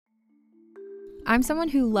I'm someone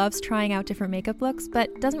who loves trying out different makeup looks,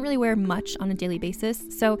 but doesn't really wear much on a daily basis,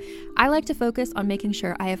 so I like to focus on making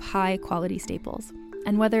sure I have high quality staples.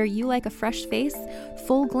 And whether you like a fresh face,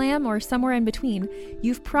 full glam, or somewhere in between,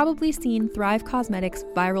 you've probably seen Thrive Causemetics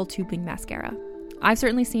Viral Tubing Mascara. I've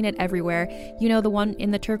certainly seen it everywhere. You know, the one in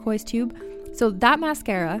the turquoise tube? So that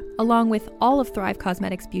mascara, along with all of Thrive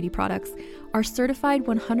Causemetics beauty products, are certified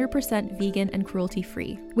 100% vegan and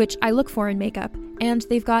cruelty-free, which I look for in makeup, and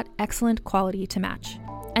they've got excellent quality to match.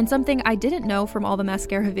 And something I didn't know from all the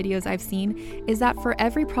mascara videos I've seen is that for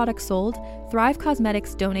every product sold, Thrive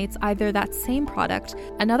Causemetics donates either that same product,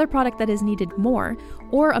 another product that is needed more,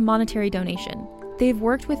 or a monetary donation. They've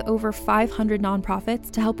worked with over 500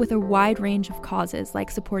 nonprofits to help with a wide range of causes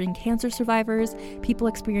like supporting cancer survivors, people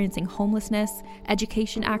experiencing homelessness,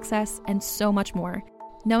 education access, and so much more.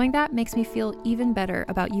 Knowing that makes me feel even better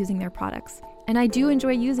about using their products. And I do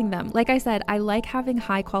enjoy using them. Like I said, I like having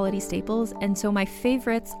high quality staples, and so my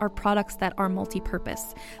favorites are products that are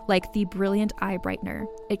multi-purpose, like the Brilliant Eye Brightener.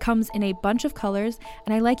 It comes in a bunch of colors,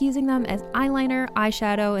 and I like using them as eyeliner,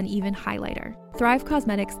 eyeshadow, and even highlighter. Thrive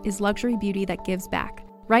Causemetics is luxury beauty that gives back.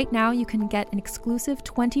 Right now, you can get an exclusive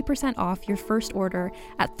 20% off your first order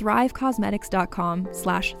at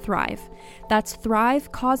thrivecausemetics.com/thrive. That's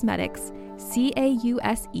Thrive Causemetics,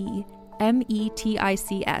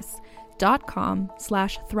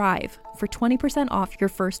 CAUSEMETICS.com/thrive for 20% off your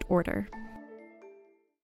first order.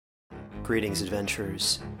 Greetings,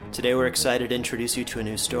 adventurers. Today we're excited to introduce you to a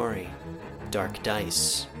new story, Dark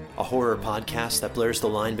Dice, a horror podcast that blurs the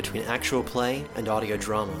line between actual play and audio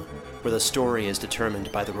drama, where the story is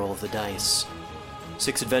determined by the roll of the dice.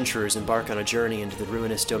 6 adventurers embark on a journey into the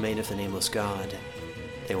ruinous domain of the Nameless God.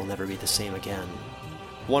 They will never be the same again.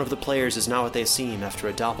 One of the players is not what they seem after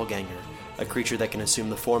a doppelganger, a creature that can assume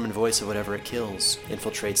the form and voice of whatever it kills,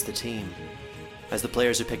 infiltrates the team. As the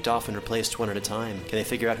players are picked off and replaced one at a time, can they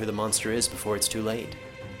figure out who the monster is before it's too late?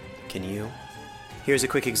 Can you? Here's a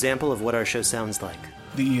quick example of what our show sounds like.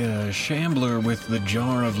 The shambler with the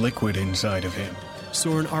jar of liquid inside of him.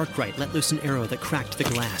 Soren Arkwright let loose an arrow that cracked the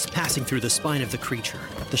glass, passing through the spine of the creature.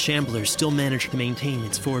 The shambler still managed to maintain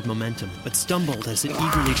its forward momentum, but stumbled as it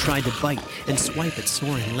eagerly tried to bite and swipe at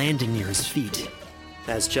Soren, landing near his feet.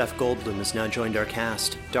 As Jeff Goldblum has now joined our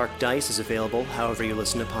cast, Dark Dice is available however you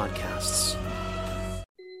listen to podcasts.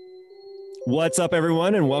 What's up,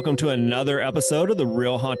 everyone, and welcome to another episode of the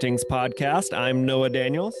Real Hauntings Podcast. I'm Noah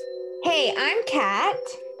Daniels. Hey, I'm Kat.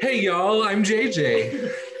 Hey, y'all, I'm JJ.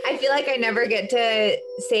 I feel like I never get to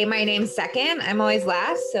say my name second. I'm always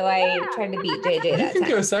last, so I tried to beat JJ that You can time.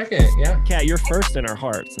 go second, yeah. Kat, you're first in our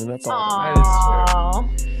hearts, and that's all.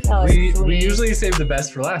 Aww, that was We sweet. usually save the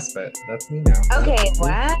best for last, but that's me now. Okay,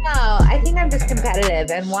 wow. I think I'm just competitive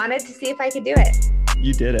and wanted to see if I could do it.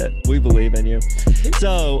 You did it. We believe in you.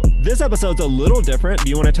 So this episode's a little different. Do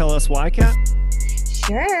you want to tell us why, Kat?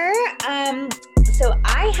 Sure. So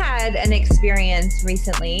I had an experience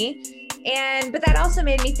recently, but that also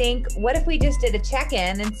made me think, what if we just did a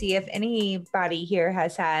check-in and see if anybody here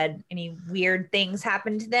has had any weird things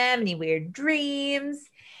happen to them, any weird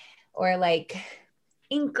dreams, or like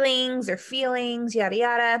inklings or feelings, yada,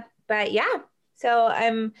 yada. But yeah, so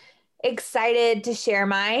I'm excited to share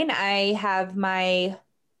mine. I have my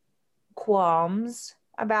qualms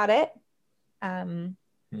about it. Should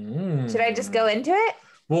I just go into it?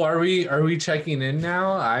 Well, are we checking in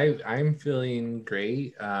now? I'm feeling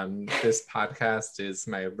great. This podcast is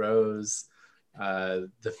my rose.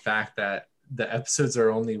 The fact that the episodes are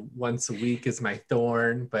only once a week is my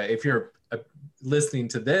thorn. But if you're listening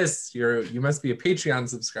to this, you must be a Patreon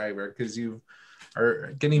subscriber because you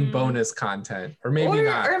are getting bonus content, or maybe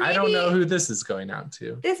not. Or maybe I don't know who this is going out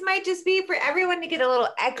to. This might just be for everyone to get a little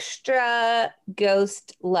extra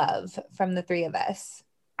ghost love from the three of us.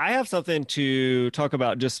 I have something to talk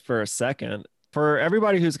about just for a second. For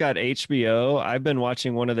everybody who's got HBO, I've been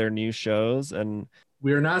watching one of their new shows, and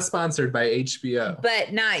We are not sponsored by HBO.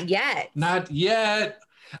 But not yet. Not yet.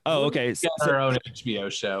 oh, okay. We got our own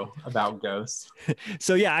HBO show about ghosts.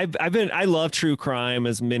 So yeah, I love true crime,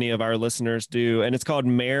 as many of our listeners do, and it's called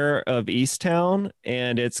Mayor of Easttown,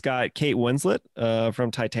 and it's got Kate Winslet from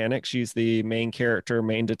Titanic. She's the main character,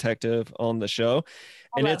 main detective on the show,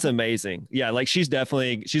 and it's amazing. Yeah, like she's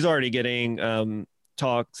already getting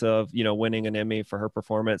talks of winning an Emmy for her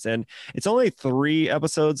performance, and it's only 3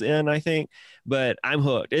 episodes in, I think, but I'm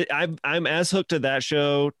hooked. I'm as hooked to that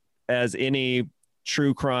show as any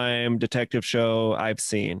true crime detective show I've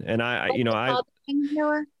seen. And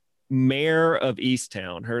Mayor of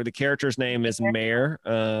Easttown. The character's name is Mare.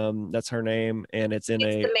 That's her name, and it's The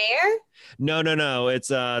mayor? No. It's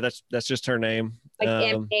that's just her name.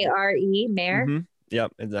 Like M-A-R-E, mayor? Mhm.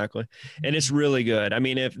 Yep, exactly. And it's really good. I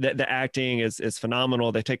mean, if the acting is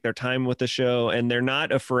phenomenal, they take their time with the show and they're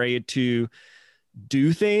not afraid to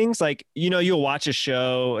do things like, you'll watch a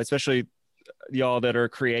show, especially y'all that are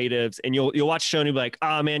creatives, and you'll watch a show and you'll be like,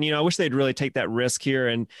 oh man, I wish they'd really take that risk here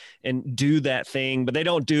and do that thing, but they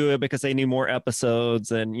don't do it because they need more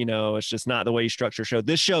episodes. And, it's just not the way you structure a show.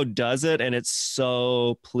 This show does it. And it's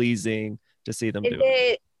so pleasing to see them do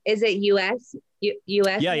it. Is it US?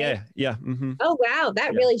 US? Yeah. Mm-hmm. Oh, wow.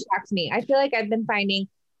 That really shocks me. I feel like I've been finding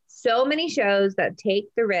so many shows that take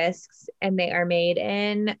the risks and they are made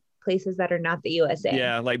in places that are not the USA.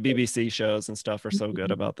 Yeah. Like BBC shows and stuff are so good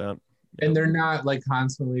about that. And they're not like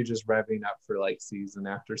constantly just revving up for like season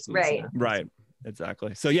after season. Right. Right.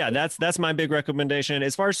 Exactly. So yeah, that's my big recommendation.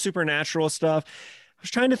 As far as supernatural stuff, I was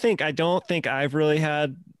trying to think. I don't think I've really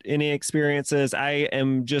had any experiences. I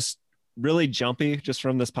am just really jumpy just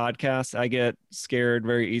from this podcast. I get scared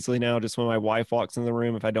very easily now. Just when my wife walks in the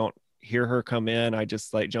room, if I don't hear her come in, I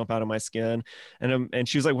just like jump out of my skin. And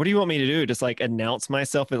she was like, "What do you want me to do? Just like announce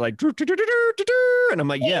myself?" And like, and I'm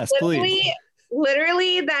like, "Yes, please."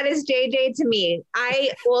 Literally, that is JJ to me. I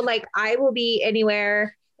will be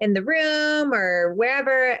anywhere in the room or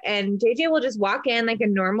wherever, and JJ will just walk in like a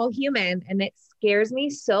normal human, and it scares me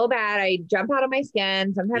so bad. I jump out of my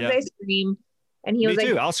skin. Sometimes I scream. And he was me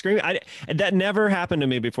too. like, I'll scream. That never happened to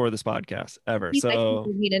me before this podcast ever. So like,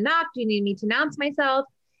 do you need to knock? Do you need me to announce myself?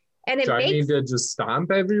 And I need to just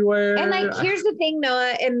stomp everywhere. And like, here's the thing,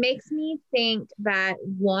 Noah, it makes me think that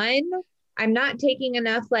one, I'm not taking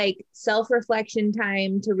enough like self-reflection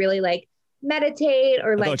time to really like meditate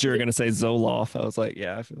or I thought you were going to say Zoloft. I was like,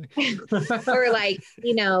 yeah, I feel like, or like,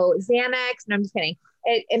 Xanax. And I'm just kidding.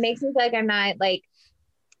 It makes me feel like I'm not like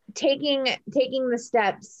taking the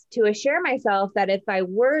steps to assure myself that if I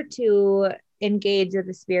were to engage with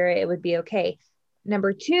the spirit, it would be okay.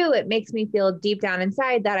 Number two, it makes me feel deep down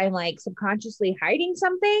inside that I'm like subconsciously hiding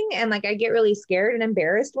something. And like, I get really scared and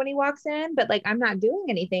embarrassed when he walks in, but like, I'm not doing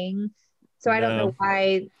anything. So I don't know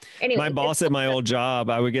why. Anyway, my boss at my old job,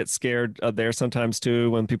 I would get scared there sometimes too,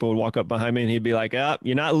 when people would walk up behind me and he'd be like,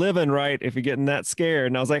 you're not living right if you're getting that scared.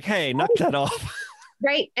 And I was like, hey, knock that off.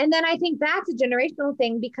 Right. And then I think that's a generational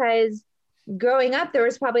thing, because growing up, there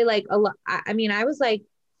was probably like a lot. I mean, I was like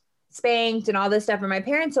spanked and all this stuff from my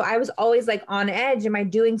parents. So I was always like on edge. Am I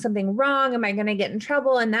doing something wrong? Am I going to get in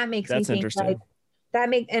trouble? And that makes me think like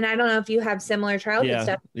and I don't know if you have similar childhood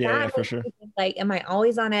stuff. Yeah, for sure. Like, am I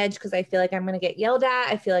always on edge? Cause I feel like I'm going to get yelled at.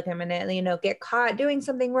 I feel like I'm going to, get caught doing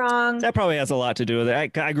something wrong. That probably has a lot to do with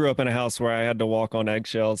it. I grew up in a house where I had to walk on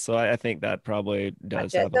eggshells. So I think that probably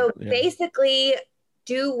does. Gotcha. So basically,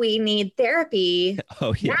 do we need therapy?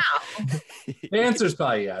 Oh yeah. Now? The answer is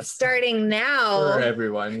probably yes. Starting now. For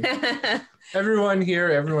everyone. Everyone here,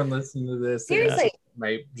 everyone listening to this. Seriously.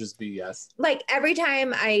 Might just be yes. Like every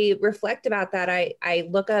time I reflect about that, I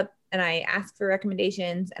look up and I ask for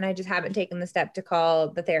recommendations, and I just haven't taken the step to call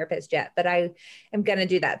the therapist yet, but I am going to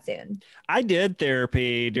do that soon. I did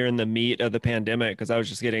therapy during the meat of the pandemic because I was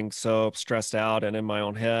just getting so stressed out and in my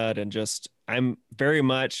own head, and just, I'm very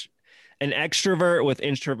much an extrovert with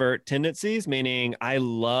introvert tendencies, meaning I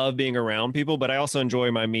love being around people, but I also enjoy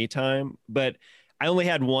my me time. But I only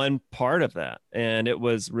had one part of that, and it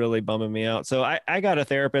was really bumming me out. So I got a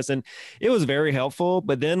therapist, and it was very helpful.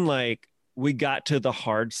 But then like we got to the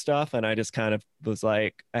hard stuff, and I just kind of was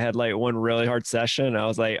like, I had like one really hard session. And I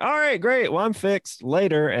was like, all right, great. Well, I'm fixed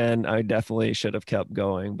later. And I definitely should have kept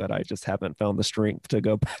going, but I just haven't found the strength to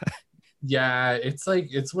go back. Yeah. It's like,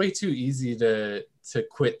 it's way too easy to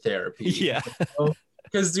quit therapy. Yeah.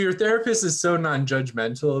 Because your therapist is so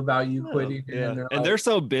non-judgmental about you quitting. Yeah. And they're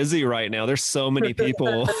so busy right now. There's so many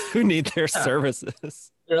people who need their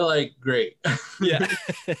services. They're like, great. Yeah.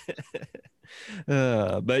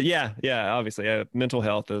 But yeah, obviously mental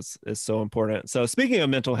health is so important. So speaking of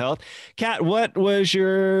mental health, Kat, what was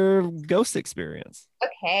your ghost experience?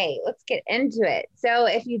 Okay, let's get into it. So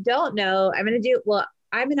if you don't know, I'm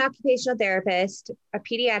an occupational therapist, a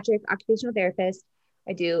pediatric occupational therapist.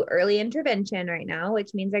 I do early intervention right now,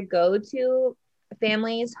 which means I go to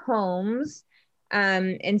families' homes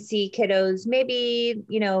and see kiddos, maybe,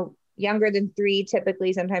 younger than 3,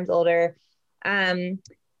 typically, sometimes older.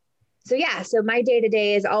 So my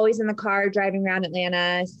day-to-day is always in the car, driving around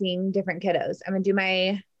Atlanta, seeing different kiddos. I'm going to do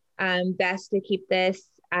my best to keep this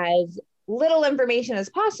as little information as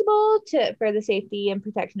possible for the safety and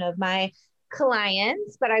protection of my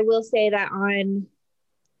clients. But I will say that on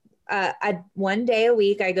one day a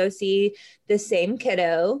week, I go see the same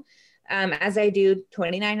kiddo. as I do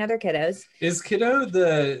 29 other kiddos. Is kiddo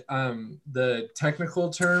the technical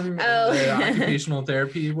term in Oh. the occupational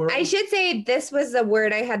therapy world? I should say this was the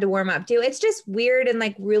word I had to warm up to. It's just weird and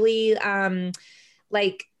like really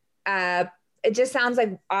it just sounds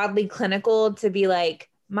like oddly clinical to be like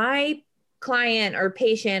my client or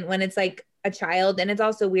patient when it's like a child. And it's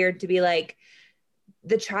also weird to be like,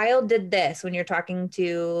 the child did this when you're talking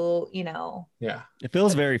to, Yeah. It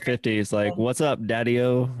feels very 50s. Like, what's up,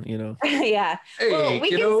 daddy-o? Yeah. Hey, Well, we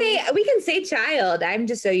kiddo. can say child. I'm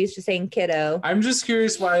just so used to saying kiddo. I'm just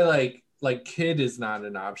curious why like kid is not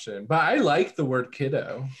an option, but I like the word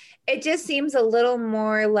kiddo. It just seems a little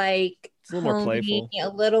more like It's a little more homey, playful. a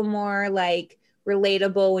little more like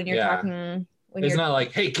relatable when you're Yeah. talking when It's you're not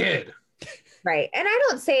like, hey kid. right. And I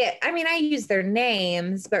don't say it. I mean, I use their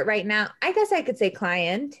names, but right now, I guess I could say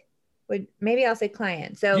client. Maybe I'll say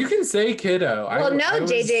client. So You can say kiddo. well,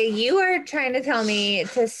 JJ, you are trying to tell me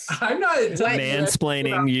to. I'm not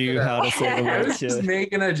Mansplaining you how to say the I word was just kid.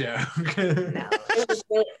 making a joke. No,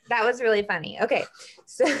 that was really funny. Okay,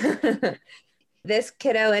 so this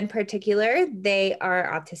kiddo in particular, they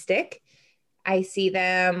are autistic. I see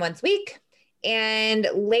them once a week. And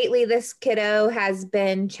lately, this kiddo has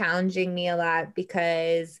been challenging me a lot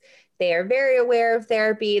because they are very aware of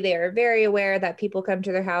therapy. They are very aware that people come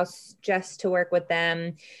to their house just to work with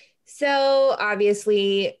them. So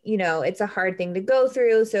obviously, it's a hard thing to go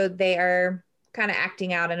through. So they are kind of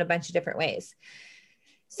acting out in a bunch of different ways.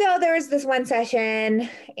 So there was this one session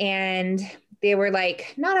and they were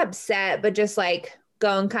like, not upset, but just like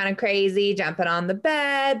going kind of crazy, jumping on the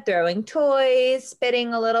bed, throwing toys,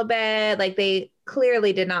 spitting a little bit. Like they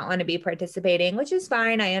clearly did not want to be participating, which is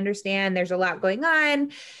fine. I understand there's a lot going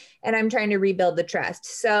on and I'm trying to rebuild the trust.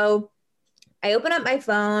 So I open up my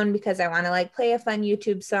phone because I want to like play a fun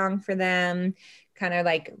YouTube song for them, kind of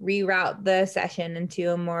like reroute the session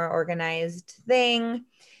into a more organized thing.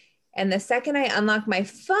 And the second I unlock my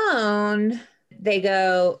phone, they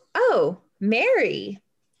go, "Oh, Mary."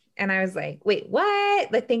 And I was like, wait,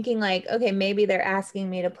 what? Like thinking like, okay, maybe they're asking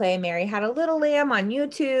me to play Mary Had a Little Lamb on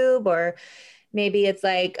YouTube, or maybe it's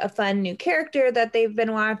like a fun new character that they've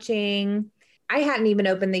been watching. I hadn't even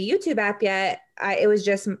opened the YouTube app yet. It was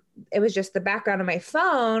just the background of my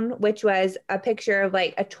phone, which was a picture of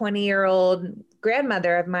like a 20-year-old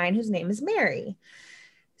grandmother of mine whose name is Mary.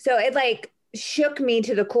 So it like shook me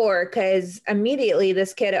to the core because immediately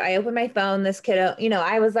this kid, I opened my phone, this kiddo,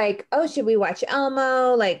 I was like, oh, should we watch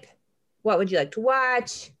Elmo? Like, what would you like to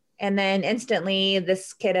watch? And then instantly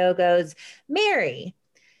this kiddo goes, Mary.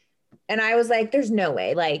 And I was like, there's no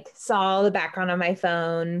way, like saw the background on my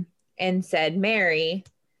phone and said, Mary.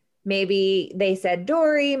 Maybe they said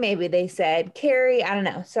Dory, maybe they said Carrie. I don't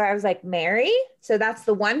know. So I was like, Mary. So that's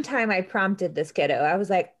the one time I prompted this kiddo. I was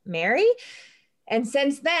like, Mary. And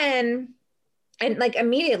since then, and like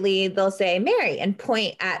immediately they'll say Mary and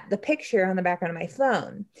point at the picture on the background of my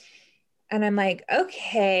phone. And I'm like,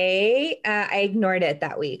 okay. I ignored it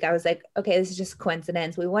that week. I was like, okay, this is just a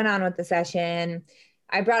coincidence. We went on with the session.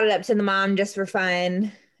 I brought it up to the mom just for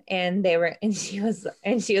fun. And she was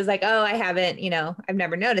like, oh, I haven't, I've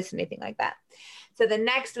never noticed anything like that. So the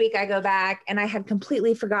next week I go back and I had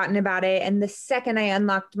completely forgotten about it. And the second I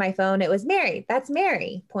unlocked my phone, it was Mary. That's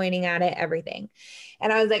Mary, pointing at it, everything.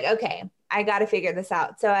 And I was like, okay, I got to figure this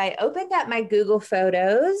out. So I opened up my Google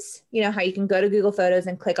Photos, how you can go to Google Photos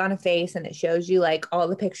and click on a face and it shows you like all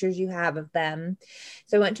the pictures you have of them.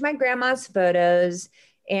 So I went to my grandma's photos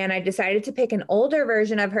and I decided to pick an older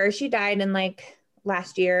version of her. She died in like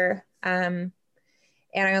last year. And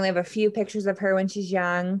I only have a few pictures of her when she's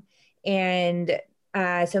young. And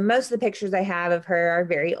so most of the pictures I have of her are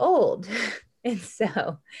very old. And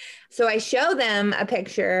so I show them a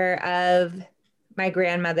picture of my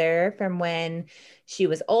grandmother from when she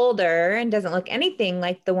was older and doesn't look anything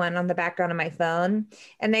like the one on the background of my phone.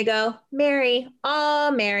 And they go, Mary,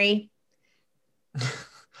 oh, Mary.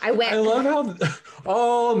 I love how,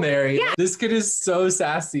 oh, Mary, Yeah. This kid is so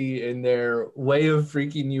sassy in their way of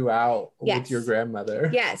freaking you out with your grandmother.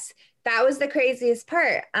 Yes, that was the craziest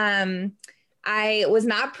part. I was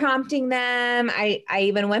not prompting them. I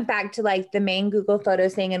even went back to like the main Google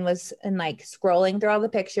Photos thing and was like scrolling through all the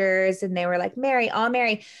pictures and they were like, Mary, all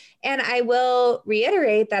Mary. And I will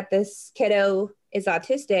reiterate that this kiddo is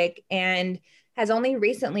autistic and has only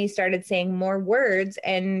recently started saying more words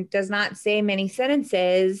and does not say many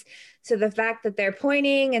sentences. So the fact that they're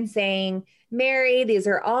pointing and saying, Mary, these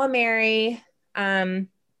are all Mary, it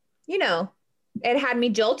had me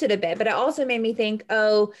jolted a bit, but it also made me think,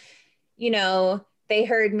 oh, they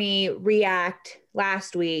heard me react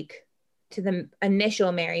last week to the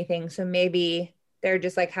initial Mary thing. So maybe they're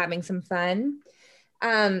just like having some fun.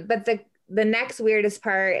 But the next weirdest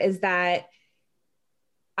part is that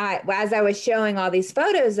as I was showing all these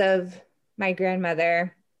photos of my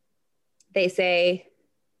grandmother, they say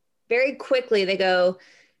very quickly, they go,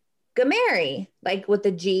 Gamary, like with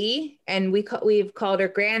the G, and we've called her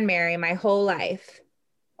Grand Mary my whole life,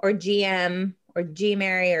 or GM or G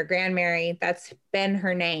Mary or Grand Mary. That's been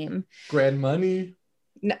her name. Grand Money.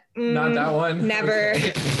 Not that one. Never.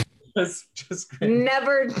 Okay. just grand.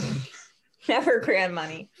 Never Grand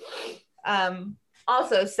Money.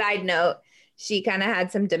 Also, side note, she kind of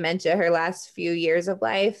had some dementia her last few years of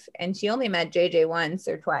life, and she only met JJ once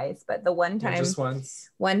or twice, but the one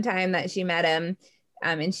time that she met him,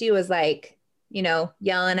 and she was like,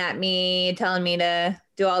 yelling at me, telling me to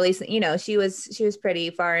do all these, she was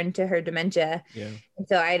pretty far into her dementia. Yeah. And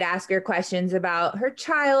so I'd ask her questions about her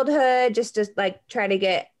childhood, just to like try to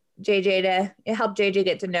get help JJ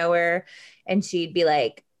get to know her. And she'd be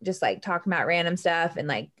like, just like talking about random stuff and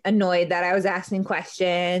like annoyed that I was asking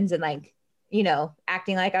questions and like,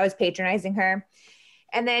 acting like I was patronizing her.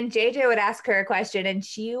 And then JJ would ask her a question and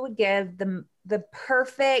she would give the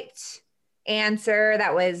perfect answer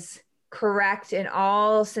that was correct in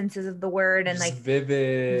all senses of the word, and like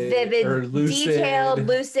vivid or lucid. Detailed,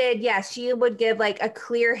 lucid. Yes, she would give like a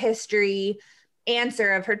clear history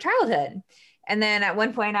answer of her childhood. And then at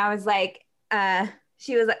one point I was like,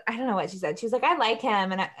 she was like, I don't know what she said. She was like, I like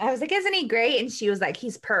him. And I was like, isn't he great? And she was like,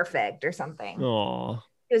 he's perfect or something. Aww.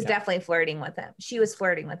 It was definitely flirting with him. She was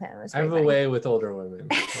flirting with him. I have a way with older women.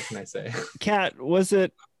 What can I say? Kat, was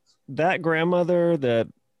it that grandmother that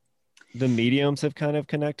the mediums have kind of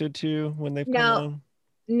connected to when they've come on?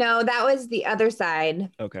 No, that was the other side.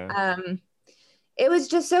 Okay. It was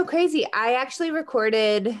just so crazy. I actually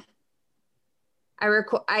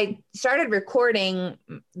I started recording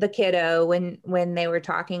the kiddo when they were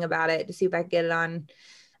talking about it to see if I could get it on.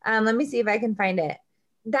 Let me see if I can find it.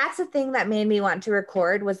 That's the thing that made me want to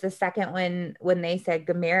record, was the second when they said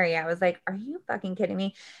Gamary. I was like, are you fucking kidding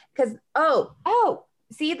me? Because,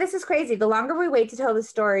 see, this is crazy. The longer we wait to tell the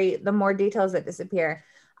story, the more details that disappear.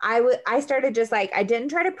 I started just like, I didn't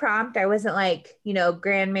try to prompt. I wasn't like,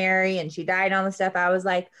 Grand Mary and she died and all the stuff. I was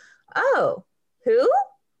like, oh, who?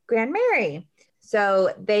 Grand Mary.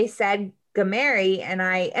 So they said Gamary, and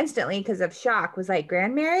I instantly, because of shock, was like,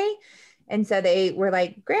 Grand Mary? And so they were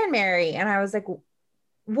like, Grand Mary. And I was like,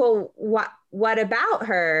 well, what about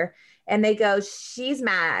her? And they go, she's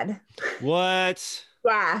mad. What?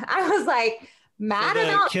 Yeah. I was like, mad so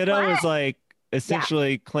about the kiddo what? was like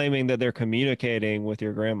essentially claiming that they're communicating with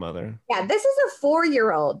your grandmother. Yeah, this is a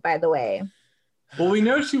 4-year-old, by the way. Well, we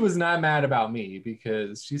know she was not mad about me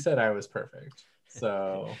because she said I was perfect.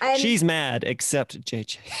 So she's mad except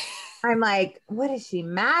JJ. I'm like, what is she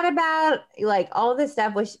mad about? Like all this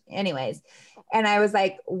stuff was, anyways. And I was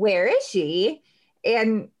like, where is she?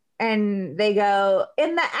 And they go,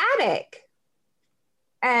 in the attic.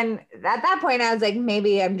 And at that point I was like,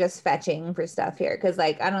 maybe I'm just fetching for stuff here. Cause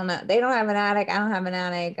like, I don't know. They don't have an attic. I don't have an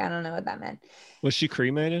attic. I don't know what that meant. Was she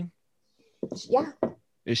cremated? Yeah.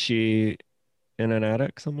 Is she in an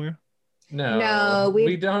attic somewhere? No,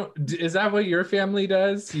 we don't. Is that what your family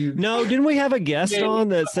does? No, didn't we have a guest on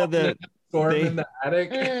that said that in the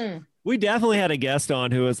attic? We definitely had a guest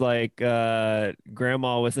on who was like,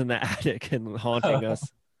 grandma was in the attic and haunting us.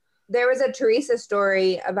 There was a Teresa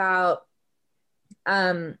story about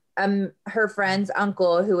her friend's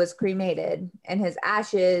uncle who was cremated, and his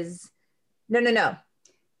ashes. No.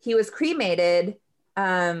 He was cremated.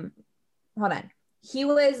 Hold on.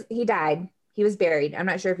 He died. He was buried. I'm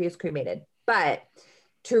not sure if he was cremated, but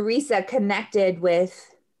Teresa connected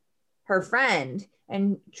with her friend,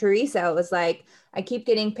 and Teresa was like, I keep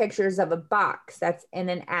getting pictures of a box that's in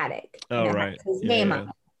an attic. Oh, right. His name on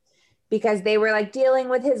it. Because they were like dealing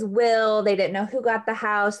with his will. They didn't know who got the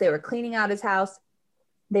house. They were cleaning out his house.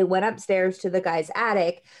 They went upstairs to the guy's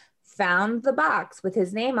attic, found the box with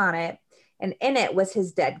his name on it, and in it was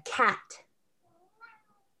his dead cat.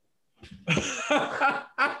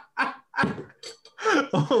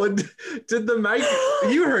 Oh, did the mic?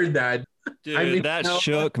 You heard that? Dude, that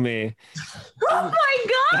shook me. Oh my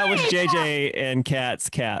god! That was JJ and Kat's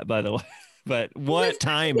cat, by the way. But what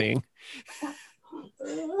timing?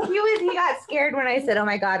 He got scared when I said, "Oh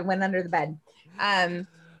my god!" Went under the bed.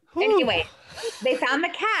 Anyway, they found the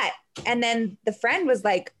cat, and then the friend was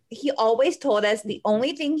like, "He always told us the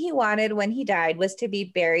only thing he wanted when he died was to be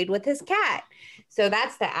buried with his cat." So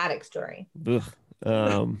that's the attic story.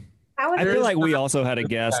 I feel like we also had a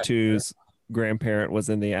guest whose grandparent was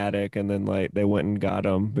in the attic, and then like they went and got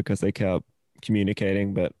him because they kept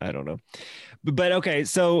communicating, but I don't know. But okay,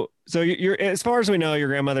 so you're, as far as we know, your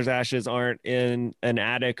grandmother's ashes aren't in an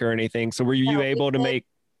attic or anything. So were you No, able to make?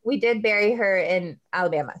 We did bury her in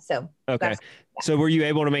Alabama. So Okay. So were you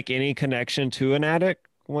able to make any connection to an attic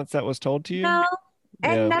once that was told to you? no,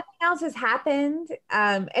 and Yeah. nothing else has happened.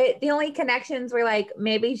 The only connections were like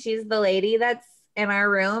maybe she's the lady that's in our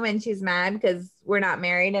room and she's mad because we're not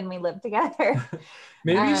married and we live together.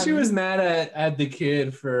 Maybe she was mad at the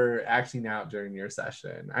kid for acting out during your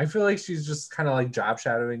session. I feel like she's just kind of like job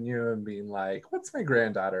shadowing you and being like, what's my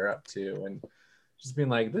granddaughter up to? And just being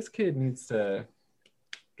like, this kid needs to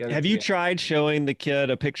get it Have you together. tried showing the kid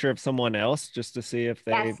a picture of someone else just to see if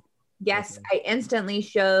they? Yes, I instantly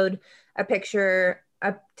showed a picture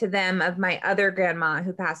up to them of my other grandma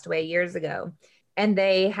who passed away years ago, and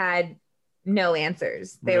they had no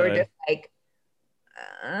answers. They were just like,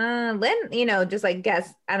 Lynn, just like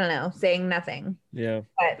guess, I don't know, saying nothing. Yeah,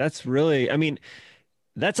 But that's really, I mean,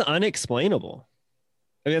 that's unexplainable.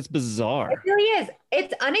 I mean, that's it bizarre. really is.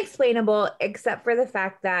 It's unexplainable, except for the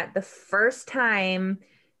fact that the first time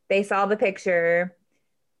they saw the picture,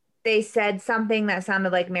 they said something that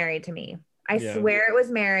sounded like Mary to me. I swear it was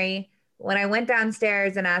Mary. When I went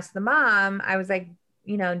downstairs and asked the mom, I was like,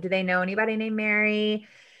 do they know anybody named Mary?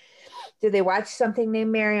 Did they watch something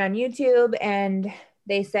named Mary on YouTube? And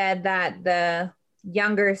they said that the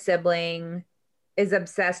younger sibling is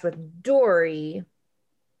obsessed with Dory,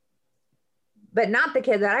 but not the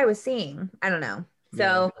kid that I was seeing. I don't know.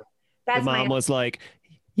 So that's the mom was like,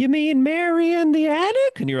 you mean Mary in the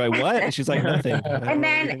attic? And you're like, what? And she's like, nothing. And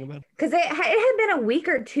then, because it had been a week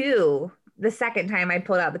or two the second time I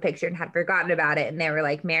pulled out the picture and had forgotten about it. And they were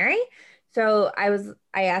like, Mary? So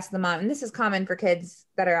I asked the mom, and this is common for kids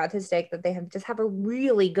that are autistic, that they have a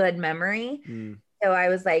really good memory. So I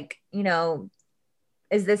was like,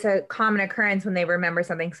 is this a common occurrence when they remember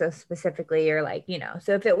something so specifically, or like,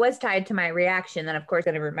 so if it was tied to my reaction, then of course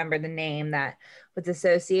I'm going to remember the name that was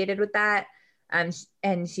associated with that. And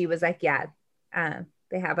she was like, yeah,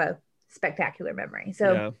 they have a spectacular memory.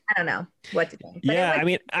 So I don't know what to think. But I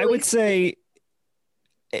mean, I would say,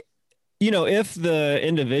 if the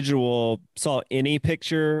individual saw any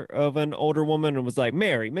picture of an older woman and was like,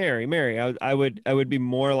 Mary, Mary, Mary, I would be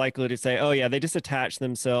more likely to say, oh yeah, they just attach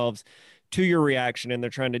themselves to your reaction and they're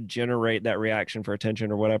trying to generate that reaction for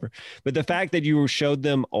attention or whatever. But the fact that you showed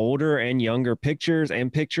them older and younger pictures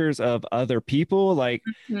and pictures of other people, like,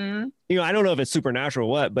 I don't know if it's supernatural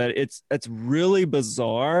or what, but it's really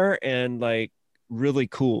bizarre and like really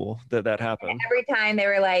cool that happened. And every time they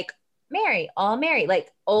were like, Mary, all Mary,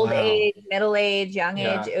 like old age, middle age, young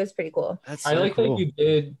age. It was pretty cool. That's I like that you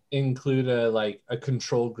did include a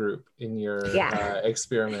control group in your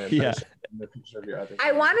experiment. Yeah. The picture of your other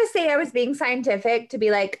I want to say I was being scientific to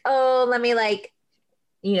be like, oh, let me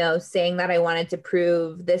saying that I wanted to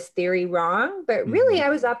prove this theory wrong. But really, I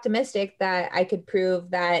was optimistic that I could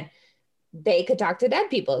prove that they could talk to dead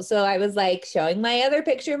people. So I was like showing my other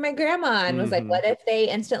picture of my grandma and was like, what if they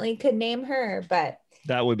instantly could name her? But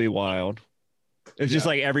that would be wild. It's just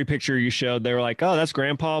like every picture you showed, they were like, oh, that's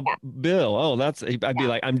Grandpa Bill. Oh, I'd be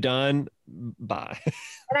like, I'm done. Bye.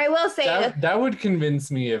 And I will say that would convince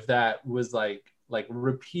me if that was like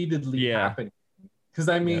repeatedly happening. Because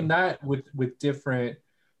I mean that with different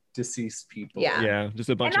deceased people. Yeah. Just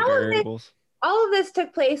a bunch of variables. All of this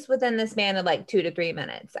took place within the span of like 2 to 3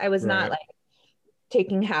 minutes. I was not like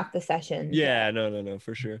taking half the session. No,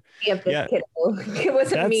 for sure. If this kid it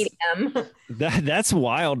was a medium. That's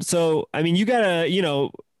wild. So I mean, you gotta,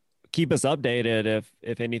 keep us updated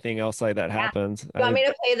if anything else like that happens. You want me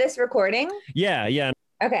to play this recording? Yeah.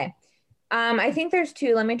 Okay. I think there's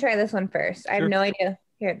 2. Let me try this one first. I have no idea.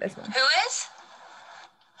 Here, this one. Who's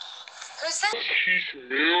that? She's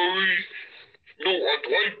Mary. No, I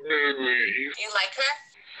like Mary. You like her?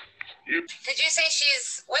 Yep. Did you say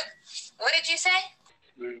she's what? What did you say?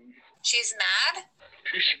 Mary. She's mad?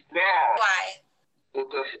 She's mad. Why?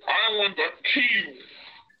 Because I want the key.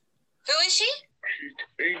 Who is she? She's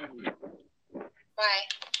angry. Why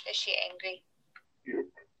is she angry? Yep.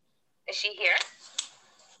 Is she here?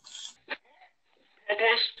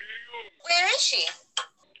 Where is she?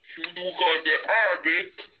 She got the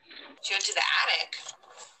attic. She went to the attic.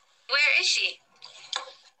 Where is she?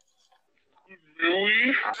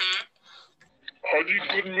 Millie? How do you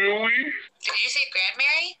put Millie? Did you say Grand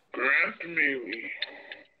Mary? Grand Mary.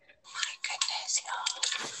 My goodness, y'all.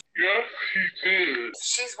 Yes, she did.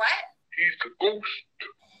 She's what? He's a ghost.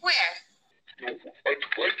 Where? No, I'd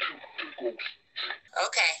like to ghost.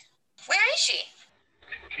 Okay. Where is she?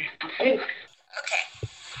 He's the ghost. Okay.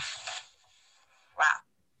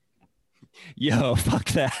 Yo, fuck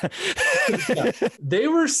that. They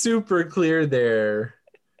were super clear there.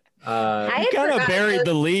 I You had kind of forgotten buried those-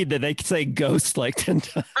 the lead that they say ghost like 10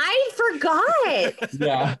 times. I forgot.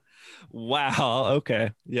 Yeah. Wow.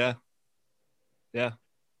 Okay. Yeah. Yeah.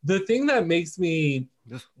 The thing that makes me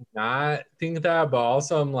not think that, but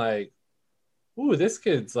also I'm like, ooh, this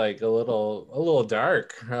kid's like a little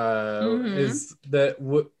dark. Is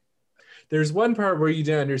that there's one part where you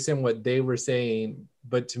didn't understand what they were saying,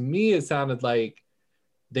 but to me it sounded like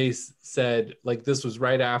they said, like, this was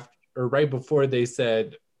right after or right before they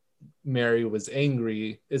said Mary was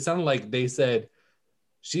angry. It sounded like they said,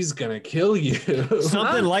 she's gonna kill you.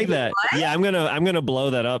 Something like that. Yeah, I'm gonna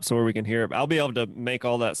blow that up so we can hear it. I'll be able to make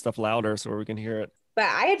all that stuff louder so we can hear it. But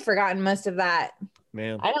I had forgotten most of that.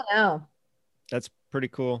 Man, I don't know. that's pretty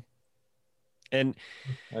cool. And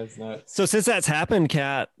That's nuts. so since that's happened,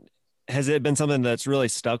 Kat, has it been something that's really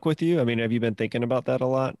stuck with you? I mean, have you been thinking about that a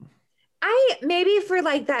lot? Maybe for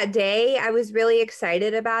like that day, I was really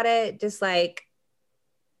excited about it. Just like,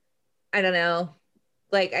 I don't know,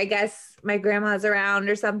 like, I guess my grandma's around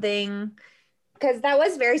or something, because that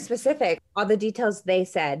was very specific, all the details they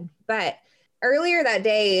said. But earlier that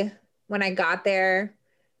day when I got there,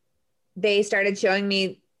 they started showing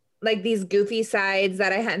me like these goofy sides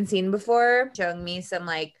that I hadn't seen before, showing me some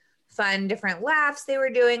like fun, different laughs they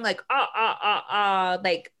were doing, like,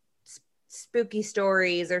 like spooky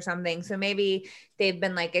stories or something. So maybe they've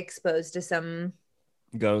been like exposed to some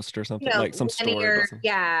Ghost or something, like some story. linear- about some-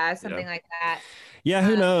 yeah, something like that. Yeah,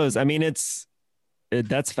 who knows? I mean,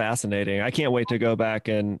 that's fascinating. I can't wait to go back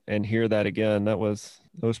and hear that again. That was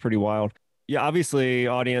pretty wild. Yeah, obviously,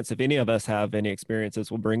 audience, if any of us have any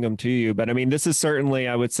experiences, we'll bring them to you. But I mean, this is certainly,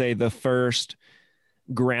 I would say, the first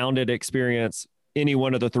grounded experience any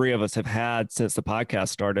one of the three of us have had since the podcast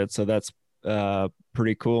started. So that's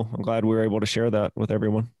pretty cool. I'm glad we were able to share that with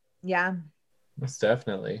everyone. Yeah. Most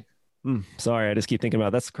definitely. Sorry, I just keep thinking about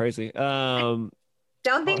it. That's crazy. Don't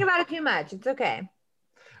think about it too much. It's okay.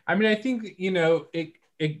 I mean, I think,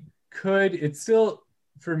 it's still,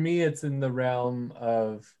 for me, it's in the realm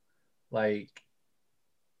of like,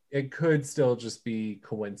 it could still just be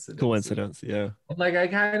coincidence. Yeah. Like, I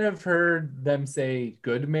kind of heard them say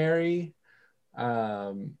good Mary,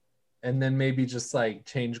 and then maybe just like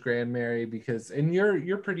change Grand Mary, because, and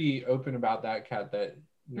you're pretty open about that, Kat, that,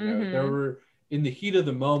 there were, in the heat of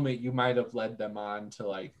the moment, you might have led them on to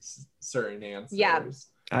like certain answers. Yeah.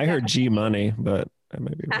 I heard G Money, but I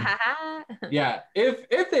may be wrong. Yeah,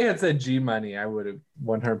 if they had said G Money, I would have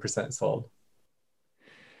 100% sold.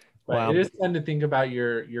 But Wow. It is fun to think about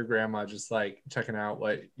your grandma just like checking out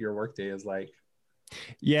what your workday is like.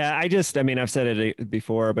 Yeah, I mean, I've said it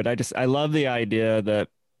before, but I love the idea that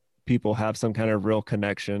people have some kind of real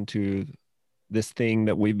connection to this thing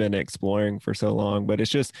that we've been exploring for so long. But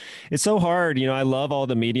it's so hard. I love all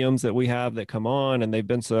the mediums that we have that come on, and they've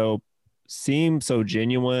been seem so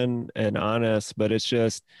genuine and honest, but it's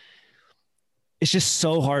just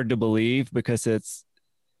so hard to believe, because it's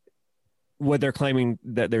what they're claiming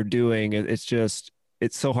that they're doing. It's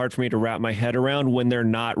so hard for me to wrap my head around when they're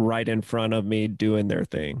not right in front of me doing their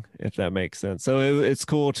thing, if that makes sense. So it's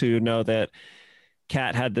cool to know that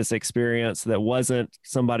Kat had this experience that wasn't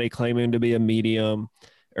somebody claiming to be a medium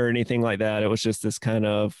or anything like that. It was just this kind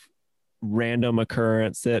of random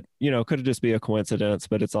occurrence that, could just be a coincidence,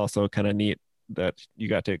 but it's also kind of neat that you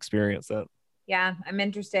got to experience that. Yeah, I'm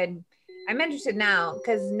interested now,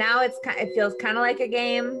 because now it feels kind of like a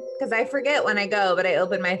game, because I forget when I go, but I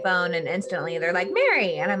open my phone and instantly they're like,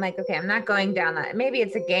 Mary, and I'm like, okay, I'm not going down that. Maybe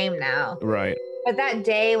it's a game now. Right. But that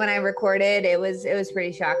day when I recorded, it was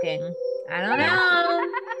pretty shocking. I don't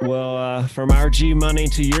know. Well, from our G Money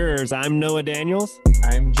to yours, I'm Noah Daniels.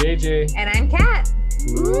 I'm JJ. And I'm Kat.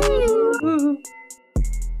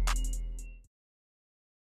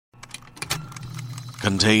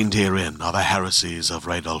 Contained herein are the heresies of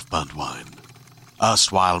Radolf Burntwine,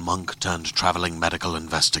 erstwhile monk turned traveling medical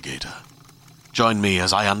investigator. Join me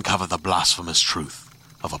as I uncover the blasphemous truth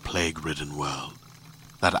of a plague-ridden world,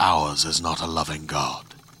 that ours is not a loving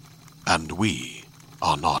God, and we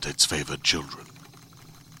are not its favored children.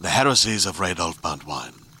 The Heresies of Radolf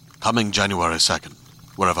Burntwine, coming January 2nd,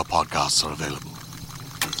 wherever podcasts are available.